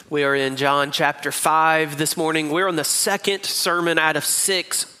We are in John chapter 5 this morning. We're on the second sermon out of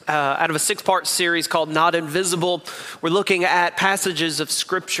a six-part series called Not Invisible. We're looking at passages of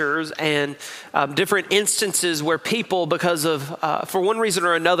scriptures and different instances where people, because of, for one reason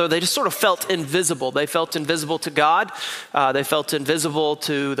or another, they just sort of felt invisible. They felt invisible to God. They felt invisible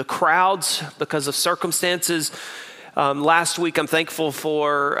to the crowds because of circumstances. Last week, I'm thankful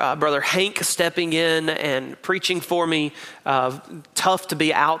for Brother Hank stepping in and preaching for me. Tough to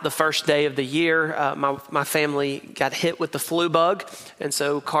be out the first day of the year. My family got hit with the flu bug, and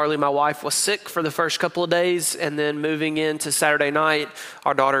so Carly, my wife, was sick for the first couple of days, and then moving into Saturday night,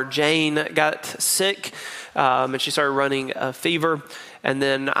 our daughter Jane got sick, and she started running a fever. And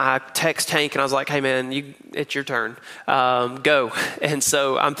then I text Hank and I was like, hey man, it's your turn, go. And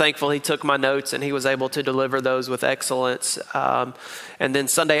so I'm thankful he took my notes and he was able to deliver those with excellence. And then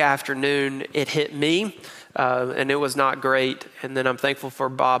Sunday afternoon, it hit me. And it was not great. And then I'm thankful for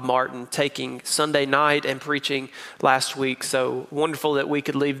Bob Martin taking Sunday night and preaching last week. So wonderful that we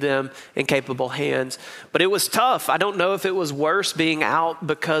could leave them in capable hands. But it was tough. I don't know if it was worse being out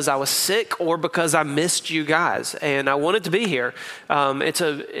because I was sick or because I missed you guys. And I wanted to be here. It's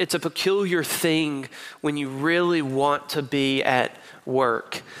a peculiar thing when you really want to be at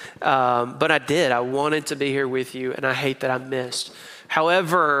work. But I did. I wanted to be here with you, and I hate that I missed.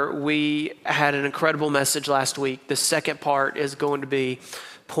 However, we had an incredible message last week. The second part is going to be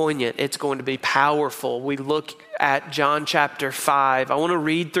poignant. It's going to be powerful. We look at John chapter 5. I want to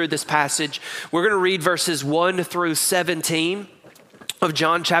read through this passage. We're going to read verses 1 through 17 of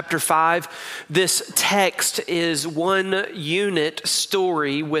John chapter 5. This text is one unit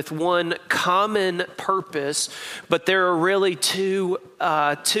story with one common purpose, but there are really two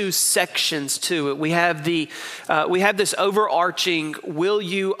sections to it. We have this overarching, will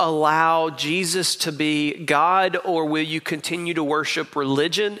you allow Jesus to be God, or will you continue to worship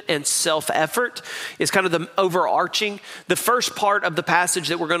religion and self-effort is kind of the overarching. The first part of the passage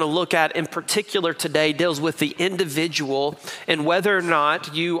that we're going to look at in particular today deals with the individual and whether or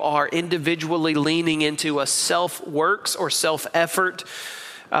not you are individually leaning into a self-works or self-effort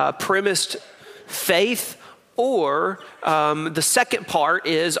premised faith. Or the second part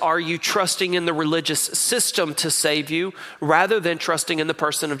is, are you trusting in the religious system to save you rather than trusting in the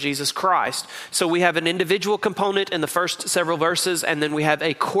person of Jesus Christ? So we have an individual component in the first several verses, and then we have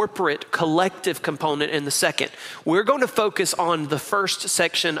a corporate, collective component in the second. We're going to focus on the first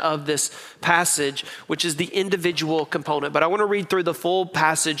section of this passage, which is the individual component. But I want to read through the full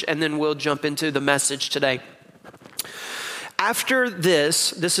passage, and then we'll jump into the message today. After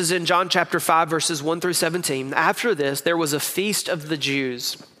this is in John chapter 5, verses 1 through 17. After this, there was a feast of the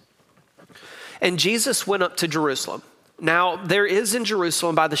Jews, and Jesus went up to Jerusalem. Now, there is in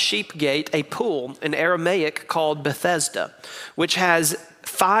Jerusalem by the sheep gate a pool in Aramaic called Bethesda, which has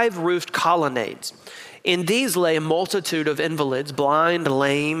 5 roofed colonnades. In these lay a multitude of invalids, blind,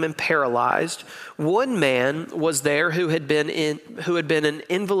 lame, and paralyzed. One man was there who had been an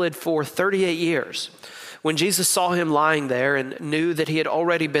invalid for 38 years. When Jesus saw him lying there and knew that he had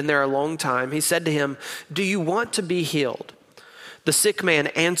already been there a long time, he said to him, "Do you want to be healed?" The sick man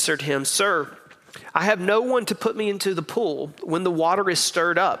answered him, "Sir, I have no one to put me into the pool when the water is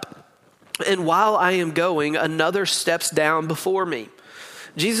stirred up. And while I am going, another steps down before me."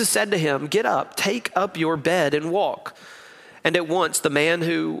 Jesus said to him, "Get up, take up your bed and walk." And at once the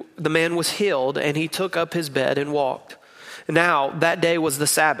man was healed, and he took up his bed and walked. Now that day was the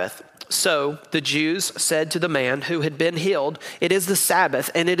Sabbath. So the Jews said to the man who had been healed, "It is the Sabbath,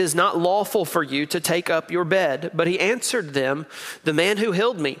 and it is not lawful for you to take up your bed." But he answered them, "The man who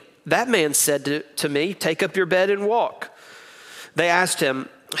healed me, that man said to me, 'Take up your bed and walk.'" They asked him,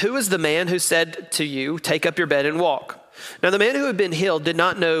 "Who is the man who said to you, 'Take up your bed and walk'?" Now the man who had been healed did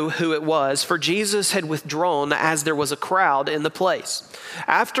not know who it was, for Jesus had withdrawn as there was a crowd in the place.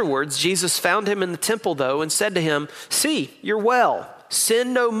 Afterwards, Jesus found him in the temple, though, and said to him, "See, you're well.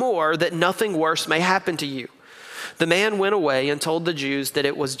 Sin no more, that nothing worse may happen to you." The man went away and told the Jews that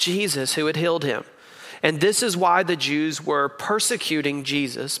it was Jesus who had healed him. And this is why the Jews were persecuting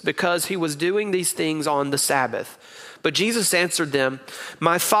Jesus, because he was doing these things on the Sabbath. But Jesus answered them,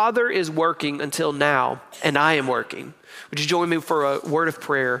 "My Father is working until now, and I am working." Would you join me for a word of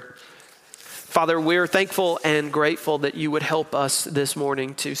prayer? Father, we're thankful and grateful that you would help us this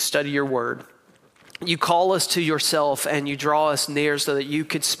morning to study your word. You call us to yourself and you draw us near so that you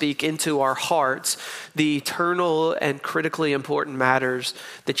could speak into our hearts the eternal and critically important matters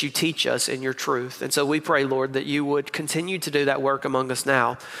that you teach us in your truth. And so we pray, Lord, that you would continue to do that work among us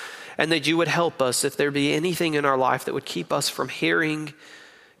now, and that you would help us if there be anything in our life that would keep us from hearing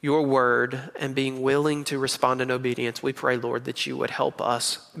your word and being willing to respond in obedience, we pray, Lord, that you would help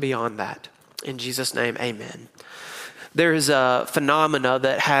us beyond that. In Jesus' name, amen. There is a phenomena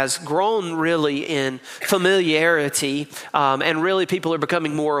that has grown really in familiarity, and really people are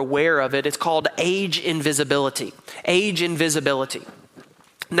becoming more aware of it. It's called age invisibility. Age invisibility.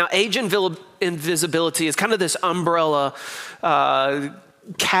 Now, age invisibility is kind of this umbrella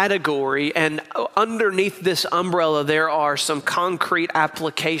category, and underneath this umbrella there are some concrete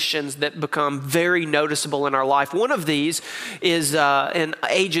applications that become very noticeable in our life. One of these is an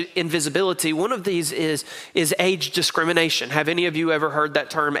age invisibility. One of these is age discrimination. Have any of you ever heard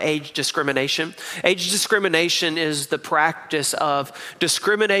that term, age discrimination? Age discrimination is the practice of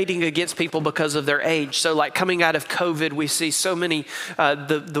discriminating against people because of their age. So like coming out of COVID, we see so many,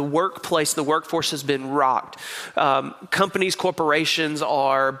 the workforce has been rocked. Companies, corporations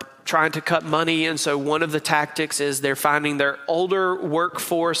are trying to cut money, and so one of the tactics is they're finding their older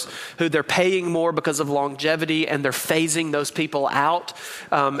workforce who they're paying more because of longevity, and they're phasing those people out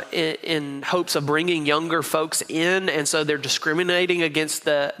in hopes of bringing younger folks in, and so they're discriminating against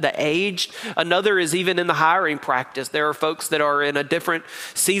the aged. Another is even in the hiring practice. There are folks that are in a different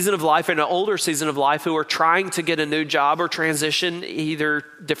season of life, in an older season of life, who are trying to get a new job or transition either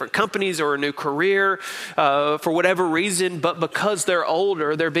different companies or a new career for whatever reason, but because they're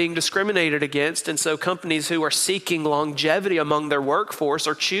older, they're being discriminated against. And so companies who are seeking longevity among their workforce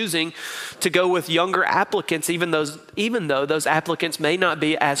are choosing to go with younger applicants, even though those applicants may not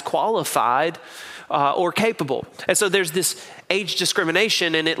be as qualified or capable. And so there's this age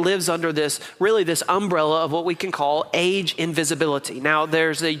discrimination, and it lives under this umbrella of what we can call age invisibility. Now,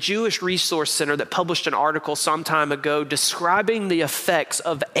 there's a Jewish resource center that published an article some time ago describing the effects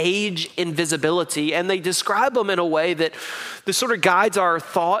of age invisibility, and they describe them in a way that this sort of guides our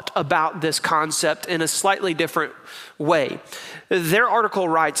thought about this concept in a slightly different way. Their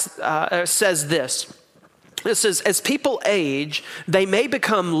article says this. It says, as people age, they may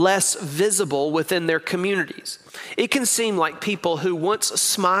become less visible within their communities. It can seem like people who once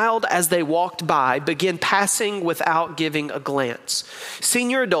smiled as they walked by begin passing without giving a glance.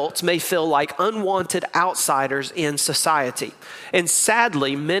 Senior adults may feel like unwanted outsiders in society. And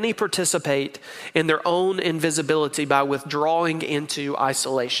sadly, many participate in their own invisibility by withdrawing into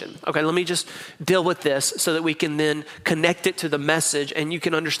isolation. Okay, let me just deal with this so that we can then connect it to the message and you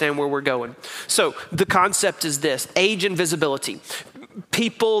can understand where we're going. So the concept is this: age invisibility.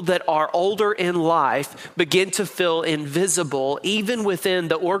 People that are older in life begin to feel invisible even within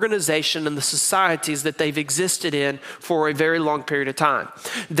the organization and the societies that they've existed in for a very long period of time.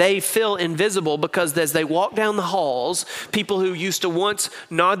 They feel invisible because as they walk down the halls, people who used to once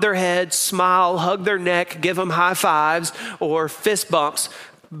nod their head, smile, hug their neck, give them high fives or fist bumps,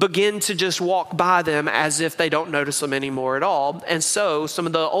 begin to just walk by them as if they don't notice them anymore at all. And so some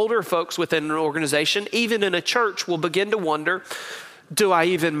of the older folks within an organization, even in a church, will begin to wonder, do I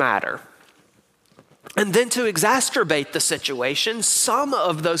even matter? And then to exacerbate the situation, some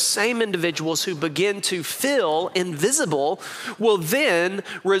of those same individuals who begin to feel invisible will then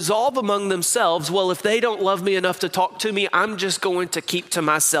resolve among themselves, well, if they don't love me enough to talk to me, I'm just going to keep to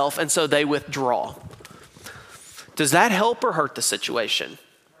myself. And so they withdraw. Does that help or hurt the situation?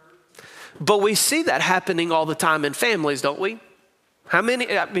 But we see that happening all the time in families, don't we?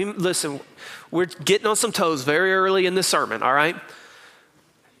 Listen, we're getting on some toes very early in the sermon, all right?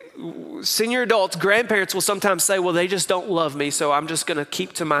 Senior adults, grandparents will sometimes say, well, they just don't love me, so I'm just going to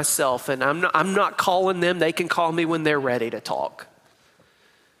keep to myself, and I'm not calling them. They can call me when they're ready to talk.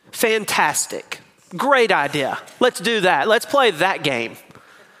 Fantastic. Great idea. Let's do that. Let's play that game.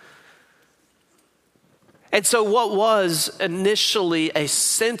 And so what was initially a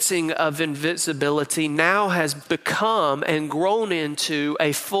sensing of invisibility now has become and grown into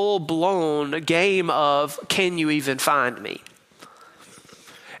a full-blown game of, can you even find me?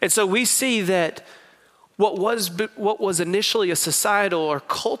 And so we see that what was initially a societal or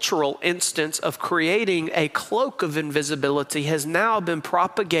cultural instance of creating a cloak of invisibility has now been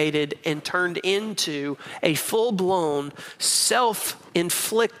propagated and turned into a full-blown,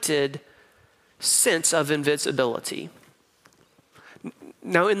 self-inflicted sense of invisibility.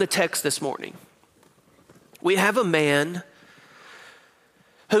 Now, in the text this morning, we have a man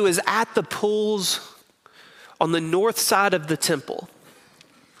who is at the pools on the north side of the temple,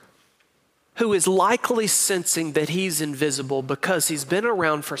 who is likely sensing that he's invisible because he's been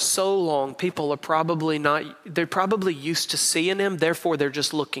around for so long. People are they're probably used to seeing him, therefore they're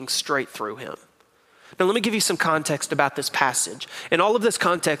just looking straight through him. Now, let me give you some context about this passage. And all of this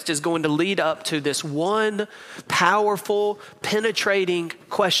context is going to lead up to this one powerful, penetrating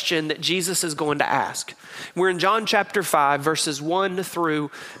question that Jesus is going to ask. We're in John chapter 5, verses 1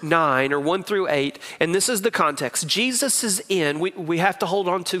 through 9, or 1 through 8, and this is the context. Jesus is in, we have to hold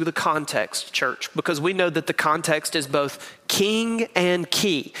on to the context, church, because we know that the context is both king and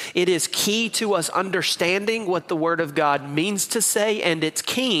key. It is key to us understanding what the Word of God means to say, and it's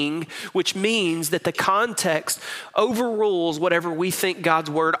king, which means that the context overrules whatever we think God's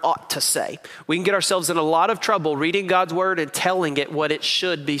Word ought to say. We can get ourselves in a lot of trouble reading God's Word and telling it what it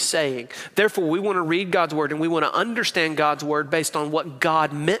should be saying. Therefore, we want to read God's Word and we want to understand God's Word based on what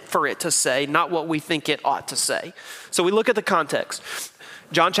God meant for it to say, not what we think it ought to say. So we look at the context.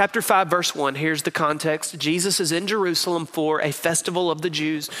 John chapter 5, verse 1, here's the context. Jesus is in Jerusalem for a festival of the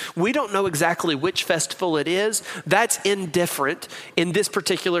Jews. We don't know exactly which festival it is. That's indifferent in this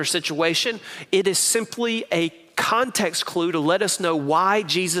particular situation. It is simply a context clue to let us know why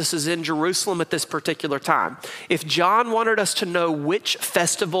Jesus is in Jerusalem at this particular time. If John wanted us to know which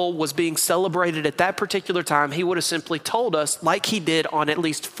festival was being celebrated at that particular time, he would have simply told us, like he did on at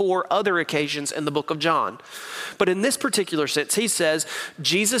least 4 other occasions in the book of John. But in this particular sense, he says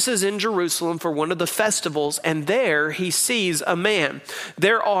Jesus is in Jerusalem for one of the festivals, and there he sees a man.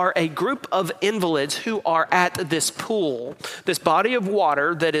 There are a group of invalids who are at this pool, this body of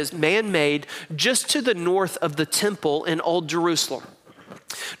water that is man-made just to the north of the temple in Old Jerusalem.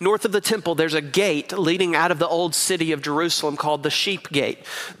 North of the temple, there's a gate leading out of the old city of Jerusalem called the Sheep Gate.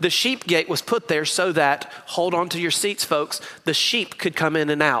 The Sheep Gate was put there so that, hold on to your seats, folks, the sheep could come in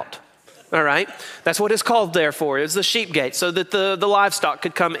and out. All right? That's what it's called there for, is the sheep gate, so that the livestock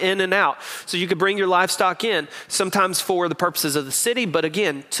could come in and out. So you could bring your livestock in, sometimes for the purposes of the city, but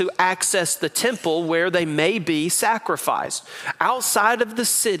again, to access the temple where they may be sacrificed. Outside of the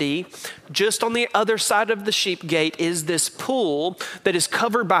city, just on the other side of the sheep gate, is this pool that is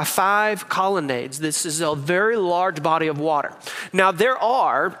covered by 5 colonnades. This is a very large body of water. Now, there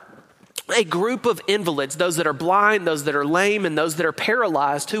are a group of invalids, those that are blind, those that are lame, and those that are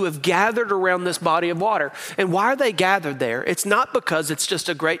paralyzed, who have gathered around this body of water. And why are they gathered there? It's not because it's just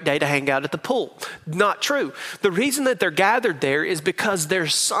a great day to hang out at the pool. Not true. The reason that they're gathered there is because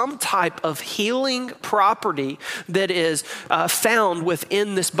there's some type of healing property that is found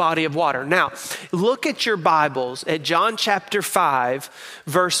within this body of water. Now, look at your Bibles at John chapter 5,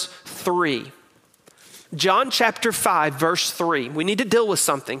 verse 3. John chapter 5, verse 3. We need to deal with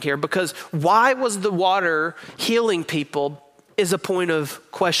something here, because why was the water healing people is a point of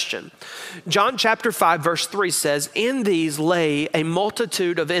question. John chapter 5, verse 3 says, "In these lay a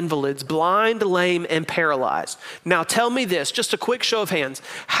multitude of invalids, blind, lame, and paralyzed." Now tell me this, just a quick show of hands.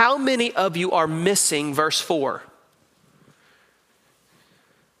 How many of you are missing verse 4?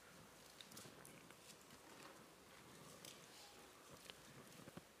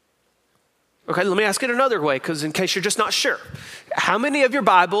 Okay, let me ask it another way, because in case you're just not sure. How many of your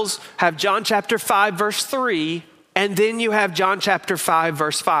Bibles have John chapter 5, verse 3, and then you have John chapter 5,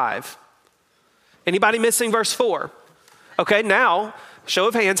 verse 5? Anybody missing verse 4? Okay, now, show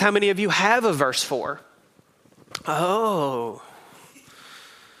of hands, how many of you have a verse 4? Oh.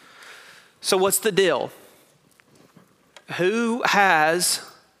 So what's the deal? Who has,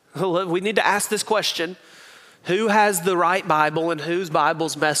 we need to ask this question, who has the right Bible and whose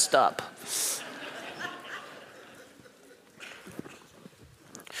Bible's messed up?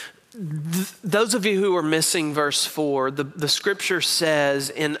 Those of you who are missing verse 4, the scripture says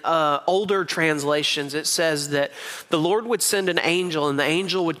in older translations, it says that the Lord would send an angel, and the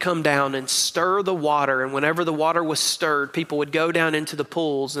angel would come down and stir the water. And whenever the water was stirred, people would go down into the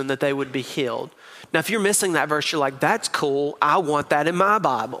pools and that they would be healed. Now, if you're missing that verse, you're like, that's cool. I want that in my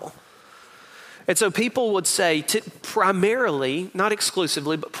Bible. And so people would say, primarily, not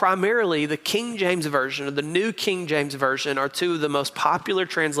exclusively, but primarily the King James Version or the New King James Version are 2 of the most popular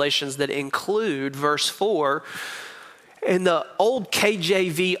translations that include verse 4. And the old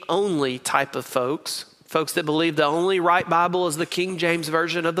KJV only type of folks that believe the only right Bible is the King James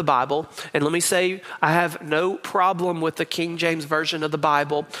Version of the Bible. And let me say, I have no problem with the King James Version of the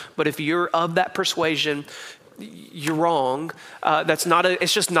Bible, but if you're of that persuasion, you're wrong.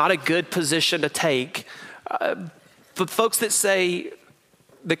 It's just not a good position to take. But folks that say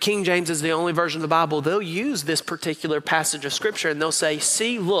the King James is the only version of the Bible, they'll use this particular passage of scripture and they'll say,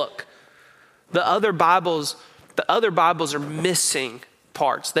 see, look, the other Bibles are missing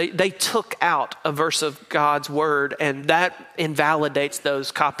parts. They took out a verse of God's word, and that invalidates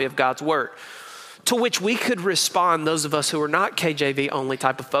those copy of God's word. To which we could respond, those of us who are not KJV only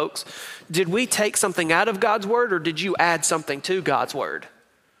type of folks, did we take something out of God's word, or did you add something to God's word?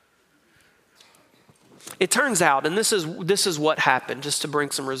 It turns out, and this is what happened, just to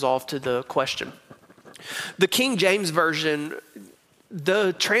bring some resolve to the question. The King James Version,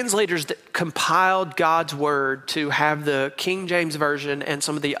 the translators that compiled God's word to have the King James Version and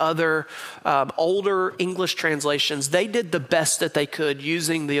some of the other older English translations, they did the best that they could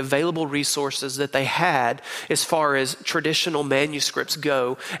using the available resources that they had as far as traditional manuscripts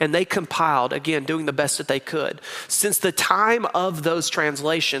go. And they compiled, again, doing the best that they could. Since the time of those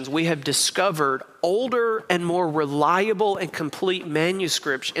translations, we have discovered older and more reliable and complete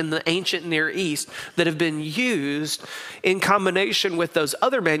manuscripts in the ancient Near East that have been used in combination with those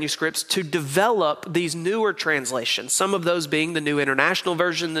other manuscripts to develop these newer translations. Some of those being the New International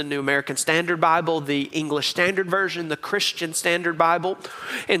Version, the New American Standard Bible, the English Standard Version, the Christian Standard Bible.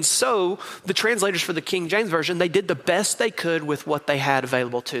 And so the translators for the King James Version, they did the best they could with what they had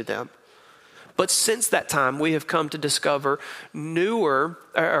available to them. But since that time, we have come to discover newer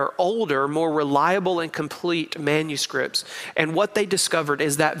or older, more reliable and complete manuscripts. And what they discovered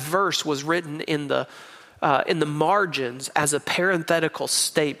is that verse was written in the margins as a parenthetical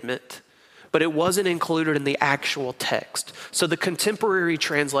statement, but it wasn't included in the actual text. So the contemporary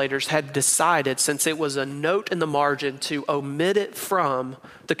translators had decided, since it was a note in the margin, to omit it from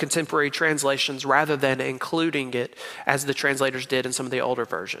the contemporary translations rather than including it as the translators did in some of the older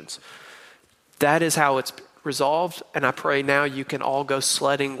versions. That is how it's resolved, and I pray now you can all go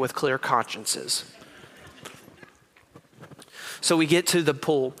sledding with clear consciences. So we get to the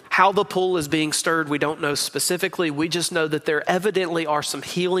pool. How the pool is being stirred, we don't know specifically. We just know that there evidently are some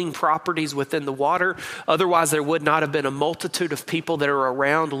healing properties within the water. Otherwise, there would not have been a multitude of people that are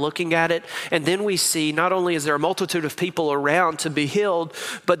around looking at it. And then we see not only is there a multitude of people around to be healed,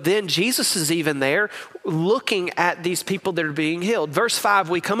 but then Jesus is even there looking at these people that are being healed. Verse 5,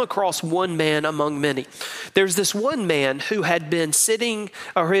 we come across one man among many. There's this one man who had been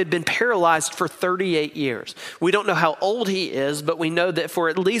paralyzed for 38 years. We don't know how old he is, but we know that for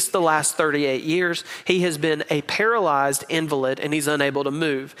at least the last 38 years, he has been a paralyzed invalid and he's unable to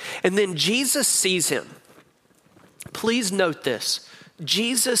move. And then Jesus sees him. Please note this.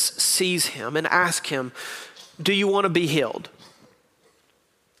 Jesus sees him and asks him, "Do you want to be healed?"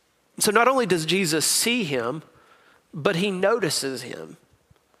 So not only does Jesus see him, but he notices him.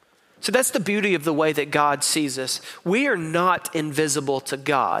 So that's the beauty of the way that God sees us. We are not invisible to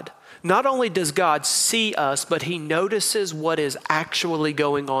God. Not only does God see us, but he notices what is actually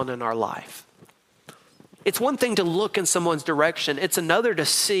going on in our life. It's one thing to look in someone's direction. It's another to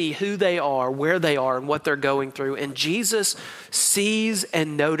see who they are, where they are, and what they're going through. And Jesus sees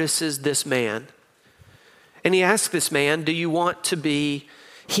and notices this man. And he asks this man, "Do you want to be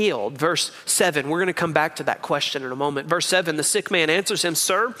healed?" Verse 7, we're going to come back to that question in a moment. Verse 7, the sick man answers him,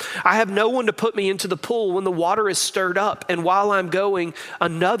 "Sir, I have no one to put me into the pool when the water is stirred up, and while I'm going,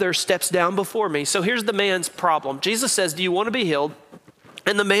 another steps down before me." So here's the man's problem. Jesus says, "Do you want to be healed?"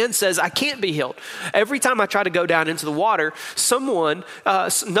 And the man says, "I can't be healed. Every time I try to go down into the water,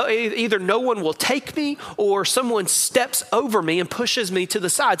 either no one will take me or someone steps over me and pushes me to the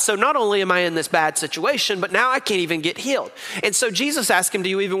side. So not only am I in this bad situation, but now I can't even get healed." And so Jesus asked him, "Do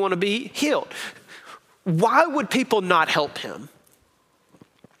you even want to be healed?" Why would people not help him?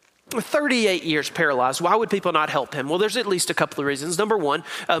 38 years paralyzed. Why would people not help him? Well, there's at least a couple of reasons. Number one,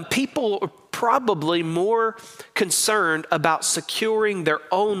 people are probably more concerned about securing their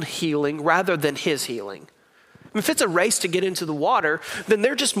own healing rather than his healing. If it's a race to get into the water, then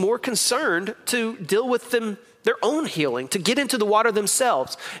they're just more concerned to deal with their own healing, to get into the water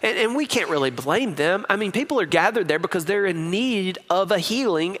themselves. And we can't really blame them. I mean, people are gathered there because they're in need of a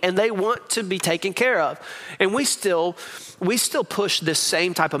healing and they want to be taken care of. And we still push this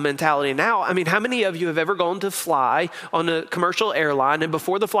same type of mentality now. I mean, how many of you have ever gone to fly on a commercial airline, and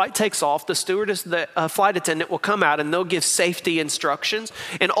before the flight takes off, the stewardess, the flight attendant will come out and they'll give safety instructions.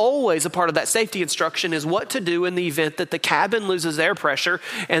 And always a part of that safety instruction is what to do in the event that the cabin loses air pressure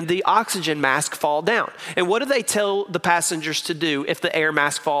and the oxygen mask fall down. And what do they tell the passengers to do if the air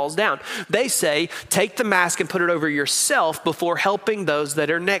mask falls down? They say, take the mask and put it over yourself before helping those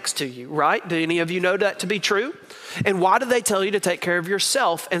that are next to you, right? Do any of you know that to be true? And why do they tell you to take care of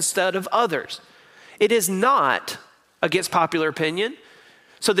yourself instead of others? It is not, against popular opinion,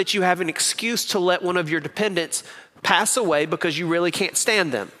 so that you have an excuse to let one of your dependents pass away because you really can't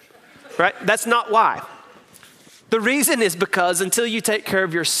stand them, right? That's not why. The reason is because until you take care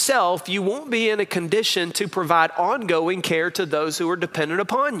of yourself, you won't be in a condition to provide ongoing care to those who are dependent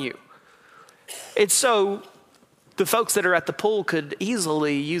upon you. It's so the folks that are at the pool could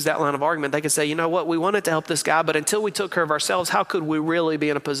easily use that line of argument. They could say, you know what, we wanted to help this guy, but until we took care of ourselves, how could we really be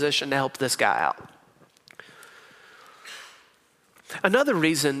in a position to help this guy out? Another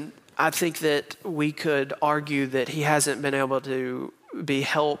reason I think that we could argue that he hasn't been able to be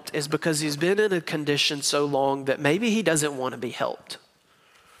helped is because he's been in a condition so long that maybe he doesn't want to be helped.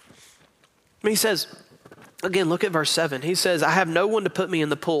 I mean, he says, again, look at verse 7. He says, I have no one to put me in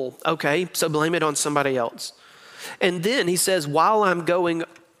the pool. Okay, so blame it on somebody else. And then he says, while I'm going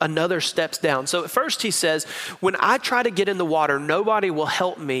another steps down. So at first he says, when I try to get in the water, nobody will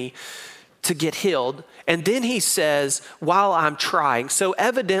help me to get healed. And then he says, while I'm trying. So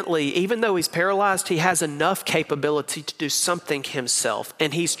evidently, even though he's paralyzed, he has enough capability to do something himself.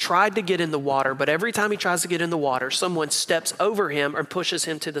 And he's tried to get in the water, but every time he tries to get in the water, someone steps over him or pushes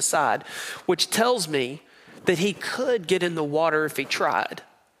him to the side, which tells me that he could get in the water if he tried.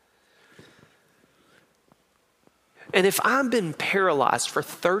 And if I've been paralyzed for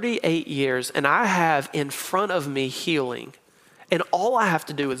 38 years and I have in front of me healing, and all I have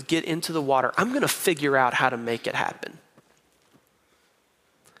to do is get into the water, I'm going to figure out how to make it happen.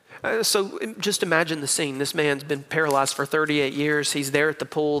 So just imagine the scene. This man's been paralyzed for 38 years. He's there at the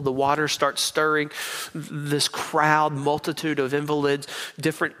pool. The water starts stirring. This crowd, multitude of invalids,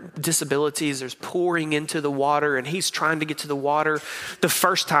 different disabilities, is pouring into the water, and he's trying to get to the water. The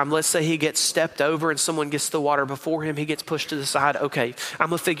first time, let's say he gets stepped over and someone gets to the water before him, he gets pushed to the side. Okay, I'm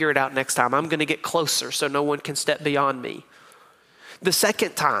going to figure it out next time. I'm going to get closer so no one can step beyond me. The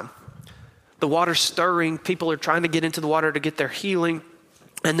second time, the water's stirring. People are trying to get into the water to get their healing.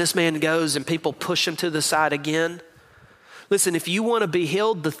 And this man goes and people push him to the side again. Listen, if you want to be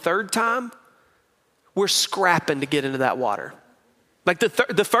healed the third time, we're scrapping to get into that water. Like the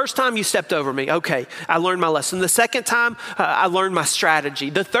first time you stepped over me, okay, I learned my lesson. The second time, I learned my strategy.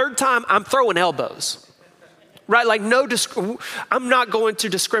 The third time, I'm throwing elbows. Right? Like I'm not going to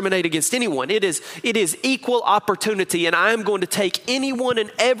discriminate against anyone. It is equal opportunity, and I am going to take anyone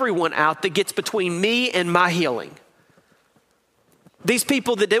and everyone out that gets between me and my healing. These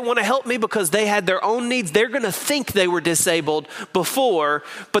people that didn't want to help me because they had their own needs, they're going to think they were disabled before,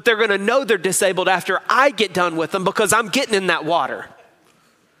 but they're going to know they're disabled after I get done with them because I'm getting in that water.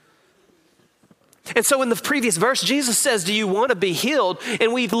 And so in the previous verse, Jesus says, do you want to be healed?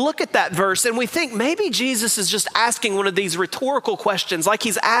 And we look at that verse and we think maybe Jesus is just asking one of these rhetorical questions like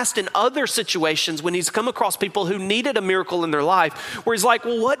he's asked in other situations when he's come across people who needed a miracle in their life, where he's like,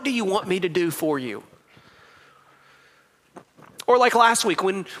 well, what do you want me to do for you? Or like last week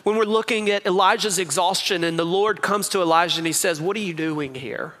when we're looking at Elijah's exhaustion and the Lord comes to Elijah and he says, what are you doing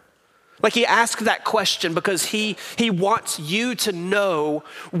here? Like he asked that question because he wants you to know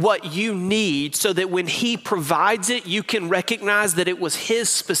what you need so that when he provides it, you can recognize that it was his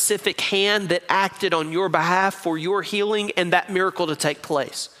specific hand that acted on your behalf for your healing and that miracle to take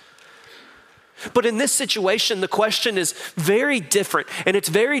place. But in this situation, the question is very different, and it's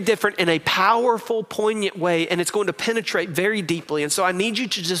very different in a powerful, poignant way, and it's going to penetrate very deeply. And so I need you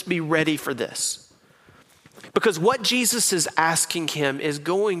to just be ready for this. Because what Jesus is asking him is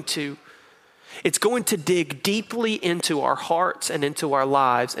going to dig deeply into our hearts and into our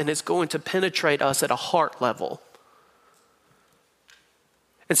lives, and it's going to penetrate us at a heart level.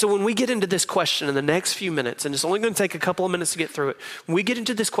 And so when we get into this question in the next few minutes, and it's only going to take a couple of minutes to get through it, when we get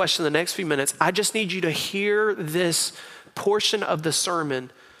into this question in the next few minutes, I just need you to hear this portion of the sermon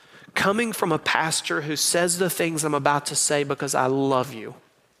coming from a pastor who says the things I'm about to say because I love you.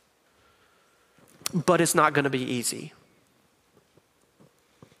 But it's not going to be easy.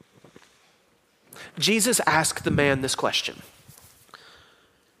 Jesus asked the man this question.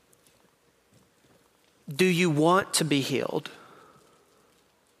 Do you want to be healed?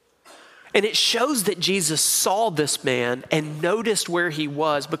 And it shows that Jesus saw this man and noticed where he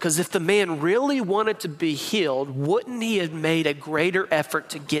was, because if the man really wanted to be healed, wouldn't he have made a greater effort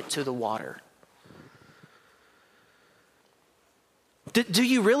to get to the water? Do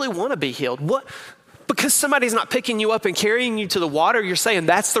you really want to be healed? What? Because somebody's not picking you up and carrying you to the water, you're saying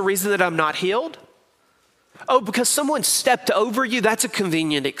that's the reason that I'm not healed? Oh, because someone stepped over you, that's a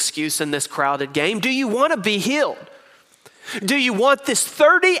convenient excuse in this crowded game. Do you want to be healed? Do you want this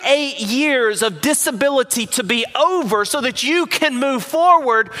 38 years of disability to be over so that you can move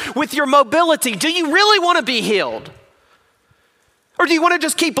forward with your mobility? Do you really want to be healed? Or do you want to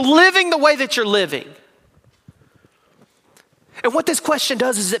just keep living the way that you're living? And what this question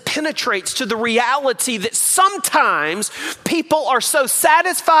does is it penetrates to the reality that sometimes people are so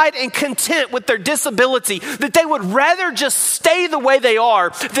satisfied and content with their disability that they would rather just stay the way they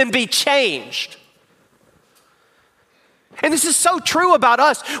are than be changed. And this is so true about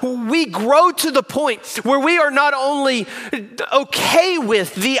us. We grow to the point where we are not only okay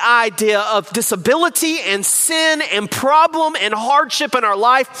with the idea of disability and sin and problem and hardship in our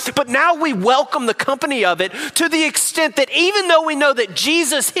life, but now we welcome the company of it to the extent that even though we know that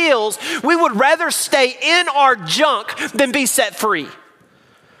Jesus heals, we would rather stay in our junk than be set free.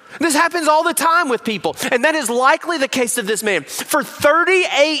 This happens all the time with people, and that is likely the case of this man. For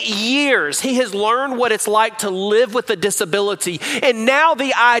 38 years, he has learned what it's like to live with a disability, and now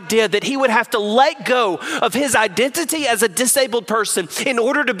the idea that he would have to let go of his identity as a disabled person in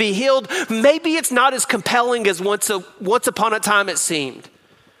order to be healed, maybe it's not as compelling as once upon a time it seemed.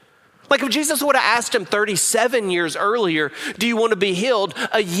 Like if Jesus would have asked him 37 years earlier, do you want to be healed?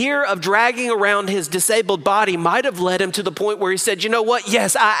 A year of dragging around his disabled body might have led him to the point where he said, you know what?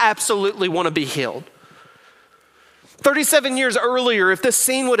 Yes, I absolutely want to be healed. 37 years earlier, if this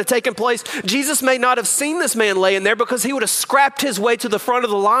scene would have taken place, Jesus may not have seen this man laying there because he would have scrapped his way to the front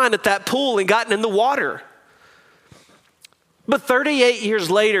of the line at that pool and gotten in the water. But 38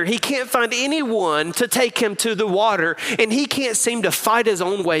 years later, he can't find anyone to take him to the water, and he can't seem to fight his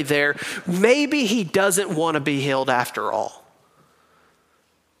own way there. Maybe he doesn't want to be healed after all.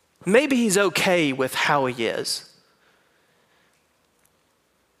 Maybe he's okay with how he is.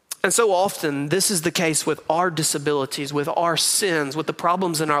 And so often, this is the case with our disabilities, with our sins, with the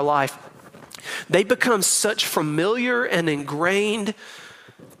problems in our life. They become such familiar and ingrained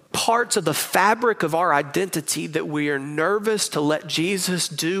parts of the fabric of our identity that we are nervous to let Jesus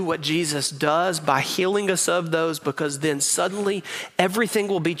do what Jesus does by healing us of those, because then suddenly everything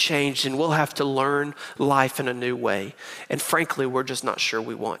will be changed and we'll have to learn life in a new way. And frankly, we're just not sure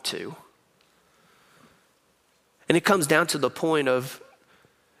we want to. And it comes down to the point of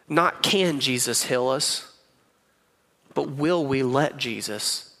not can Jesus heal us, but will we let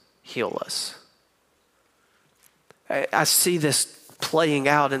Jesus heal us? I see this playing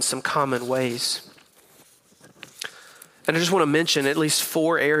out in some common ways. And I just want to mention at least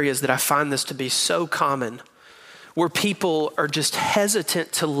 4 areas that I find this to be so common, where people are just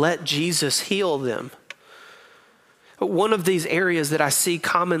hesitant to let Jesus heal them. One of these areas that I see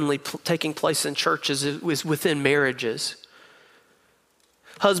commonly taking place in churches is within marriages.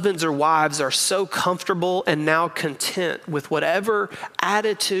 Husbands or wives are so comfortable and now content with whatever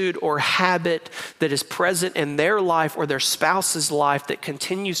attitude or habit that is present in their life or their spouse's life that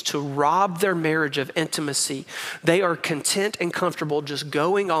continues to rob their marriage of intimacy. They are content and comfortable just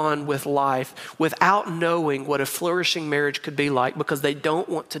going on with life without knowing what a flourishing marriage could be like, because they don't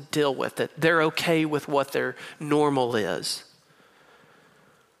want to deal with it. They're okay with what their normal is.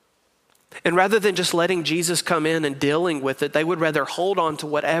 And rather than just letting Jesus come in and dealing with it, they would rather hold on to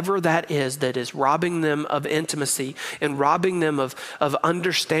whatever that is robbing them of intimacy and robbing them of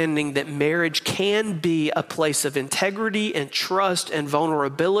understanding that marriage can be a place of integrity and trust and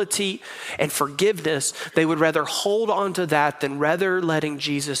vulnerability and forgiveness. They would rather hold on to that than rather letting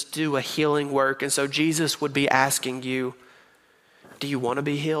Jesus do a healing work. And so Jesus would be asking you, do you want to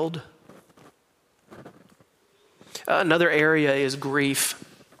be healed? Another area is grief.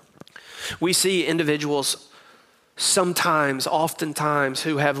 We see individuals oftentimes,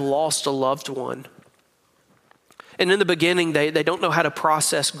 who have lost a loved one. And in the beginning, they don't know how to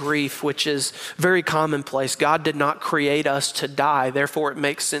process grief, which is very commonplace. God did not create us to die. Therefore, it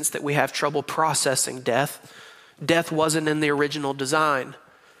makes sense that we have trouble processing death. Death wasn't in the original design.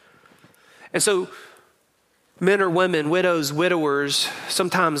 And so men or women, widows, widowers,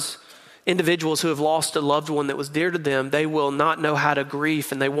 sometimes individuals who have lost a loved one that was dear to them, they will not know how to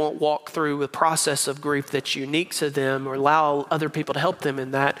grieve, and they won't walk through a process of grief that's unique to them or allow other people to help them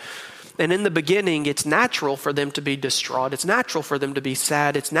in that. And in the beginning, it's natural for them to be distraught. It's natural for them to be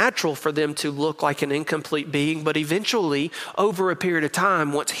sad. It's natural for them to look like an incomplete being. But eventually, over a period of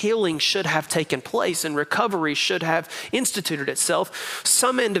time, once healing should have taken place and recovery should have instituted itself,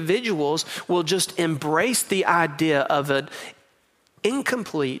 some individuals will just embrace the idea of an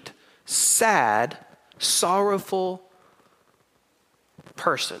incomplete, sad, sorrowful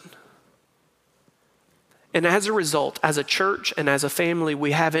person. And as a result, as a church and as a family,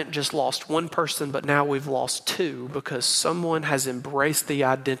 we haven't just lost one person, but now we've lost 2, because someone has embraced the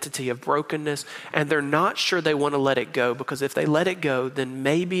identity of brokenness and they're not sure they want to let it go, because if they let it go, then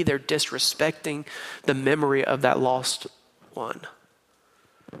maybe they're disrespecting the memory of that lost one.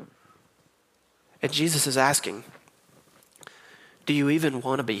 And Jesus is asking, do you even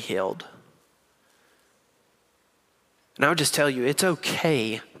want to be healed? And I would just tell you, it's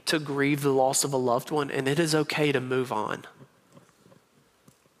okay to grieve the loss of a loved one, and it is okay to move on.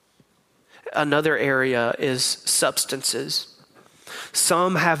 Another area is substances.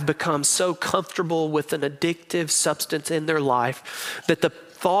 Some have become so comfortable with an addictive substance in their life that the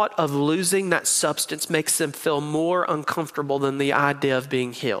thought of losing that substance makes them feel more uncomfortable than the idea of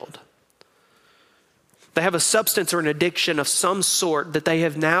being healed. They have a substance or an addiction of some sort that they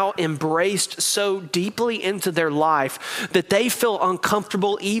have now embraced so deeply into their life that they feel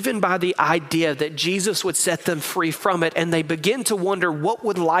uncomfortable even by the idea that Jesus would set them free from it. And they begin to wonder, what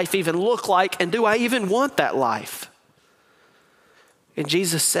would life even look like? And do I even want that life? And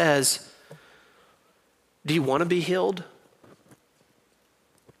Jesus says, do you want to be healed?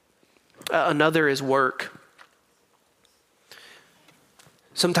 Another is work.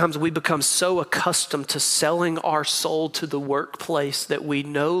 Sometimes we become so accustomed to selling our soul to the workplace that we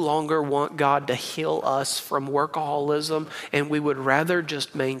no longer want God to heal us from workaholism, and we would rather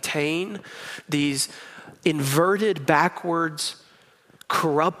just maintain these inverted, backwards,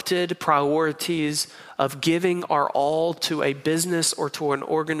 corrupted priorities of giving our all to a business or to an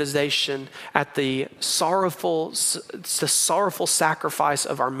organization at the sorrowful sacrifice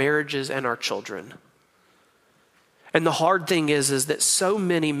of our marriages and our children. And the hard thing is that so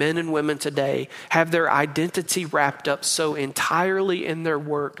many men and women today have their identity wrapped up so entirely in their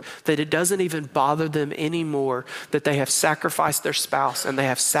work that it doesn't even bother them anymore that they have sacrificed their spouse and they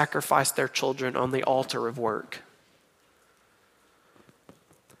have sacrificed their children on the altar of work.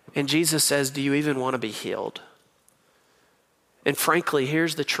 And Jesus says, do you even want to be healed? And frankly,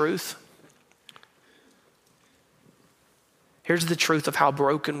 here's the truth. Here's the truth of how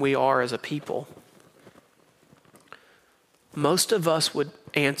broken we are as a people. Most of us would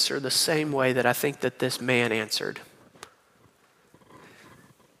answer the same way that I think that this man answered.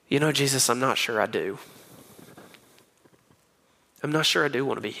 You know, Jesus, I'm not sure I do. I'm not sure I do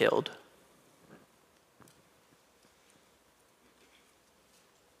want to be healed.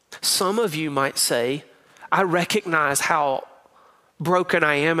 Some of you might say, I recognize how broken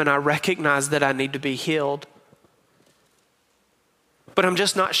I am and I recognize that I need to be healed. But I'm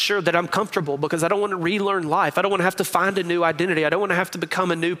just not sure that I'm comfortable because I don't want to relearn life. I don't want to have to find a new identity. I don't want to have to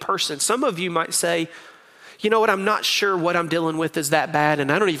become a new person. Some of you might say, you know what, I'm not sure what I'm dealing with is that bad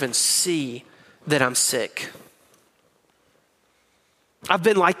and I don't even see that I'm sick. I've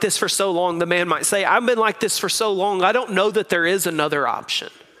been like this for so long, the man might say, I've been like this for so long, I don't know that there is another option.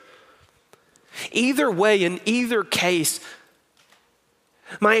 Either way, in either case,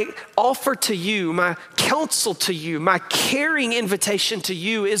 my offer to you, my counsel to you, my caring invitation to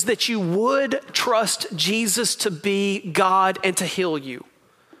you is that you would trust Jesus to be God and to heal you.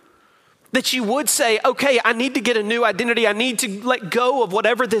 That you would say, okay, I need to get a new identity. I need to let go of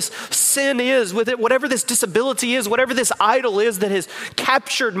whatever this sin is with it, whatever this disability is, whatever this idol is that has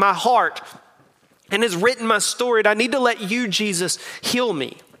captured my heart and has written my story. And I need to let you, Jesus, heal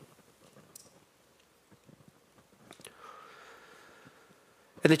me.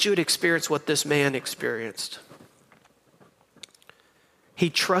 And that you would experience what this man experienced. He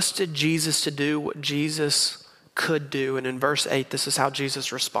trusted Jesus to do what Jesus could do. And in verse 8, this is how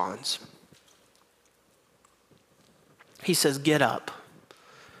Jesus responds. He says, get up,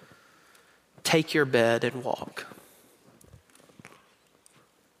 take your bed and walk.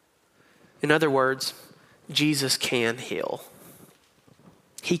 In other words, Jesus can heal.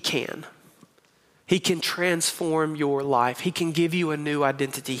 He can. He can transform your life. He can give you a new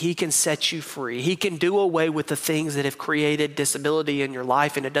identity. He can set you free. He can do away with the things that have created disability in your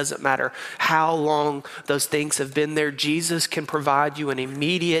life, and it doesn't matter how long those things have been there. Jesus can provide you an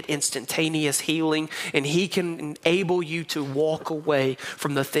immediate, instantaneous healing, and he can enable you to walk away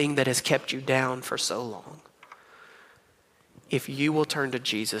from the thing that has kept you down for so long. If you will turn to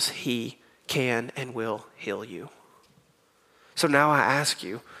Jesus, he can and will heal you. So now I ask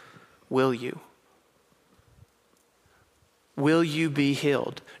you, will you? Will you be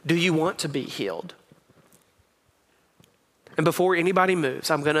healed? Do you want to be healed? And before anybody moves,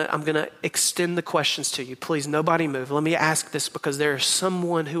 I'm gonna extend the questions to you. Please, nobody move. Let me ask this because there is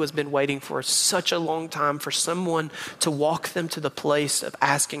someone who has been waiting for such a long time for someone to walk them to the place of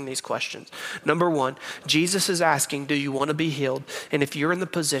asking these questions. Number one, Jesus is asking, do you want to be healed? And if you're in the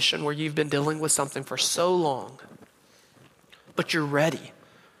position where you've been dealing with something for so long, but you're ready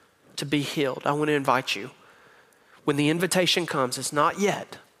to be healed, I want to invite you. When the invitation comes, it's not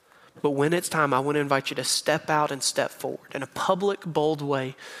yet, but when it's time, I want to invite you to step out and step forward in a public, bold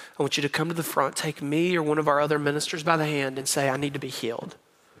way. I want you to come to the front, take me or one of our other ministers by the hand and say, I need to be healed.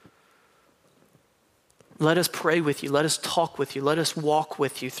 Let us pray with you. Let us talk with you. Let us walk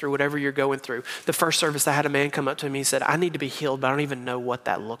with you through whatever you're going through. The first service, I had a man come up to me and said, I need to be healed, but I don't even know what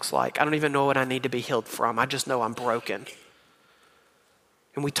that looks like. I don't even know what I need to be healed from. I just know I'm broken.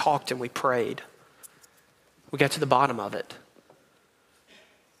 And we talked and we prayed. We got to the bottom of it.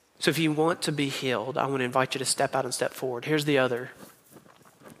 So if you want to be healed, I want to invite you to step out and step forward. Here's the other.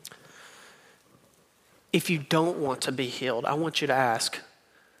 If you don't want to be healed, I want you to ask,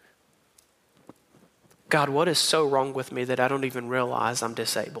 God, what is so wrong with me that I don't even realize I'm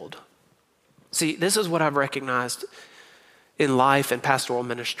disabled? See, this is what I've recognized in life and pastoral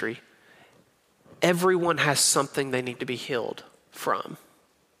ministry. Everyone has something they need to be healed from.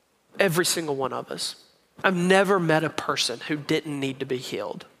 Every single one of us. I've never met a person who didn't need to be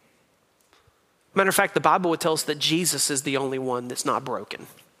healed. Matter of fact, the Bible would tell us that Jesus is the only one that's not broken.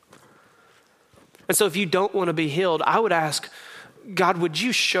 And so if you don't want to be healed, I would ask, God, would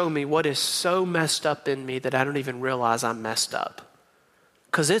you show me what is so messed up in me that I don't even realize I'm messed up?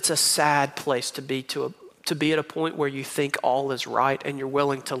 Because it's a sad place to be at a point where you think all is right and you're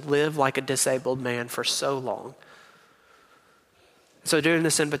willing to live like a disabled man for so long. So during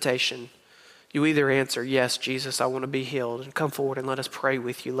this invitation, you either answer, yes, Jesus, I want to be healed, and come forward and let us pray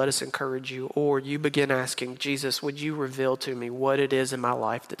with you. Let us encourage you. Or you begin asking, Jesus, would you reveal to me what it is in my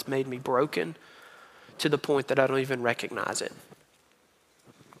life that's made me broken to the point that I don't even recognize it?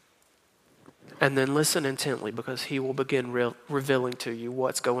 And then listen intently, because he will begin revealing to you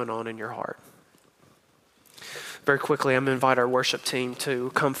what's going on in your heart. Very quickly, I'm going to invite our worship team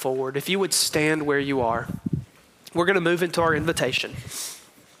to come forward. If you would stand where you are, we're going to move into our invitation.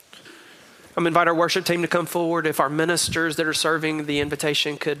 I'm going to invite our worship team to come forward. If our ministers that are serving the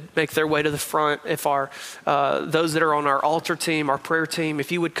invitation could make their way to the front. If those that are on our altar team, our prayer team,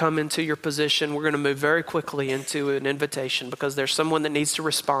 if you would come into your position, we're going to move very quickly into an invitation because there's someone that needs to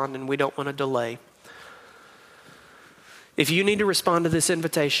respond and we don't want to delay. If you need to respond to this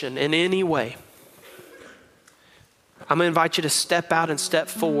invitation in any way, I'm going to invite you to step out and step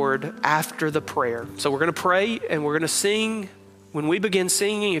forward after the prayer. So we're going to pray and we're going to sing. When we begin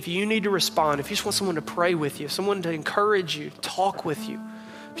singing, if you need to respond, if you just want someone to pray with you, someone to encourage you, talk with you,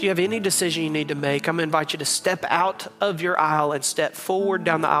 if you have any decision you need to make, I'm going to invite you to step out of your aisle and step forward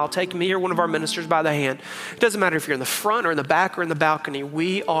down the aisle. Take me or one of our ministers by the hand. It doesn't matter if you're in the front or in the back or in the balcony.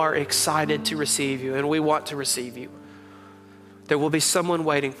 We are excited to receive you and we want to receive you. There will be someone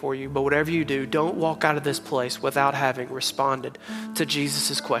waiting for you, but whatever you do, don't walk out of this place without having responded to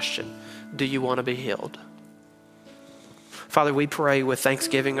Jesus' question, do you want to be healed? Father, we pray with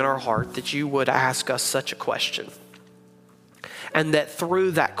thanksgiving in our heart that you would ask us such a question, and that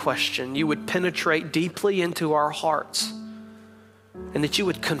through that question, you would penetrate deeply into our hearts, and that you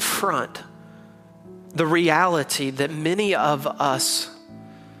would confront the reality that many of us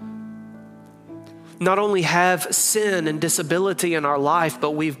not only have sin and disability in our life,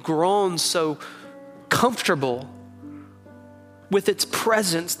 but we've grown so comfortable with its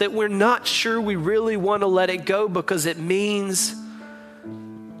presence that we're not sure we really want to let it go, because it means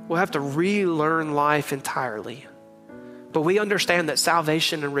we'll have to relearn life entirely. But we understand that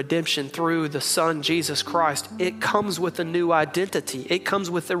salvation and redemption through the Son, Jesus Christ, it comes with a new identity. It comes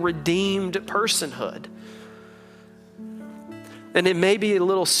with a redeemed personhood. And it may be a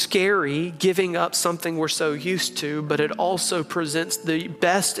little scary giving up something we're so used to, but it also presents the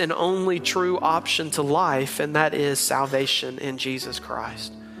best and only true option to life, and that is salvation in Jesus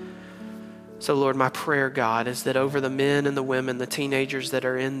Christ. So Lord, my prayer, God, is that over the men and the women, the teenagers that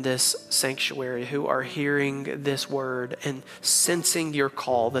are in this sanctuary who are hearing this word and sensing your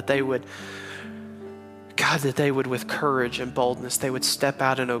call, that they would, God, that they would with courage and boldness, they would step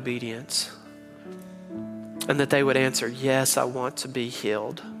out in obedience. And that they would answer, yes, I want to be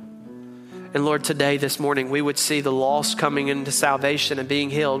healed. And Lord, today, this morning, we would see the lost coming into salvation and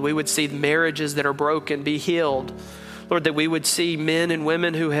being healed. We would see marriages that are broken be healed. Lord, that we would see men and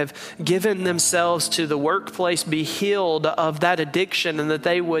women who have given themselves to the workplace be healed of that addiction, and that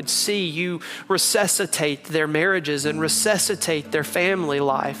they would see you resuscitate their marriages and resuscitate their family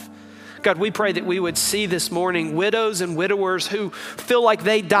life. God, we pray that we would see this morning widows and widowers who feel like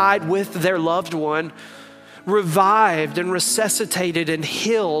they died with their loved one, revived and resuscitated and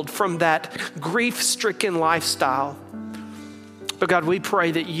healed from that grief-stricken lifestyle. But God, we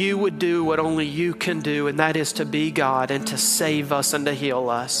pray that you would do what only you can do, and that is to be God and to save us and to heal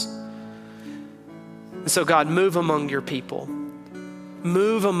us. And so God, move among your people.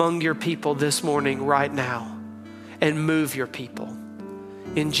 Move among your people this morning right now, and move your people.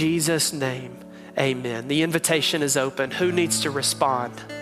 In Jesus' name, amen. The invitation is open. Who needs to respond?